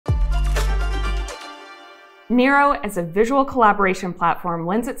Miro as a visual collaboration platform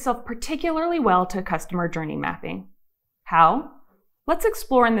lends itself particularly well to customer journey mapping. How? Let's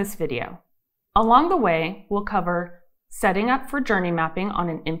explore in this video. Along the way, we'll cover setting up for journey mapping on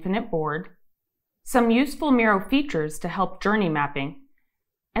an infinite board, some useful Miro features to help journey mapping,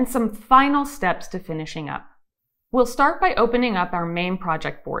 and some final steps to finishing up. We'll start by opening up our main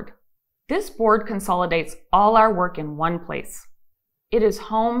project board. This board consolidates all our work in one place. It is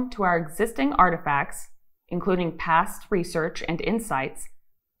home to our existing artifacts, including past research and insights,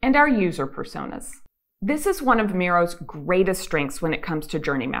 and our user personas. This is one of Miro's greatest strengths when it comes to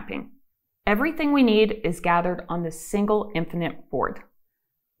journey mapping. Everything we need is gathered on this single infinite board.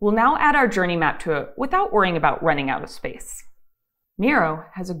 We'll now add our journey map to it without worrying about running out of space. Miro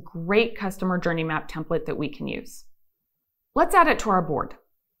has a great customer journey map template that we can use. Let's add it to our board.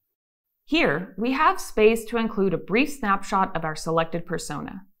 Here, we have space to include a brief snapshot of our selected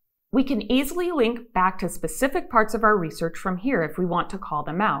persona. We can easily link back to specific parts of our research from here if we want to call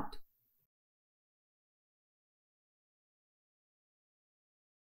them out.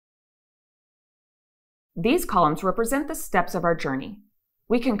 These columns represent the steps of our journey.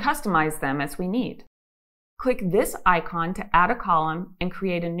 We can customize them as we need. Click this icon to add a column and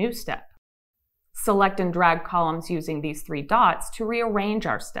create a new step. Select and drag columns using these three dots to rearrange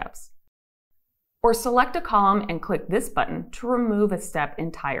our steps. Or select a column and click this button to remove a step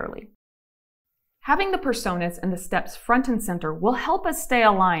entirely. Having the personas and the steps front and center will help us stay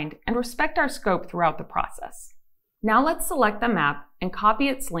aligned and respect our scope throughout the process. Now let's select the map and copy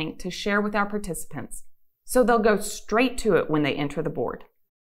its link to share with our participants, so they'll go straight to it when they enter the board.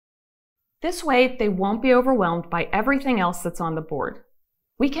 This way, they won't be overwhelmed by everything else that's on the board.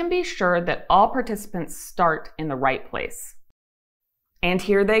 We can be sure that all participants start in the right place. And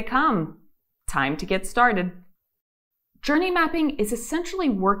here they come. Time to get started. Journey mapping is essentially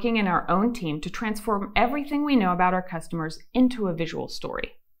working in our own team to transform everything we know about our customers into a visual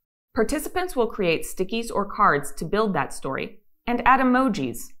story. Participants will create stickies or cards to build that story and add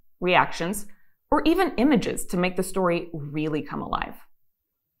emojis, reactions, or even images to make the story really come alive.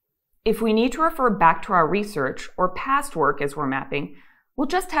 If we need to refer back to our research or past work as we're mapping, we'll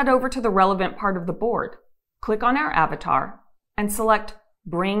just head over to the relevant part of the board, click on our avatar, and select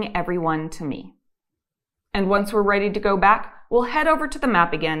Bring Everyone to Me. And once we're ready to go back, we'll head over to the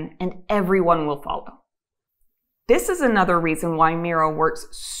map again and everyone will follow. This is another reason why Miro works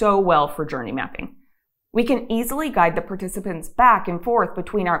so well for journey mapping. We can easily guide the participants back and forth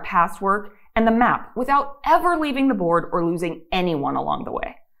between our past work and the map without ever leaving the board or losing anyone along the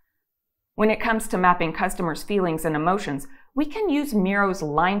way. When it comes to mapping customers' feelings and emotions, we can use Miro's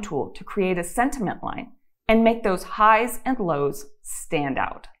line tool to create a sentiment line and make those highs and lows stand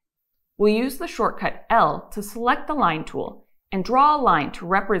out. We'll use the shortcut L to select the line tool and draw a line to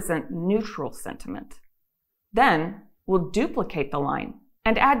represent neutral sentiment. Then, we'll duplicate the line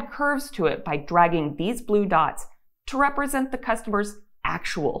and add curves to it by dragging these blue dots to represent the customer's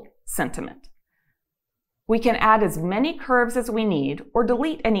actual sentiment. We can add as many curves as we need or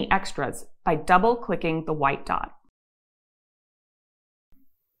delete any extras by double-clicking the white dot.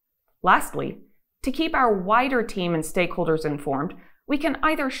 Lastly, to keep our wider team and stakeholders informed, we can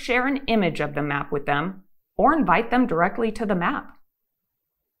either share an image of the map with them or invite them directly to the map.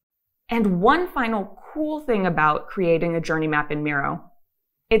 And one final cool thing about creating a journey map in Miro: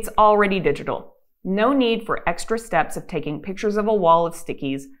 it's already digital. No need for extra steps of taking pictures of a wall of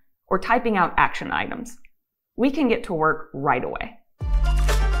stickies or typing out action items. We can get to work right away.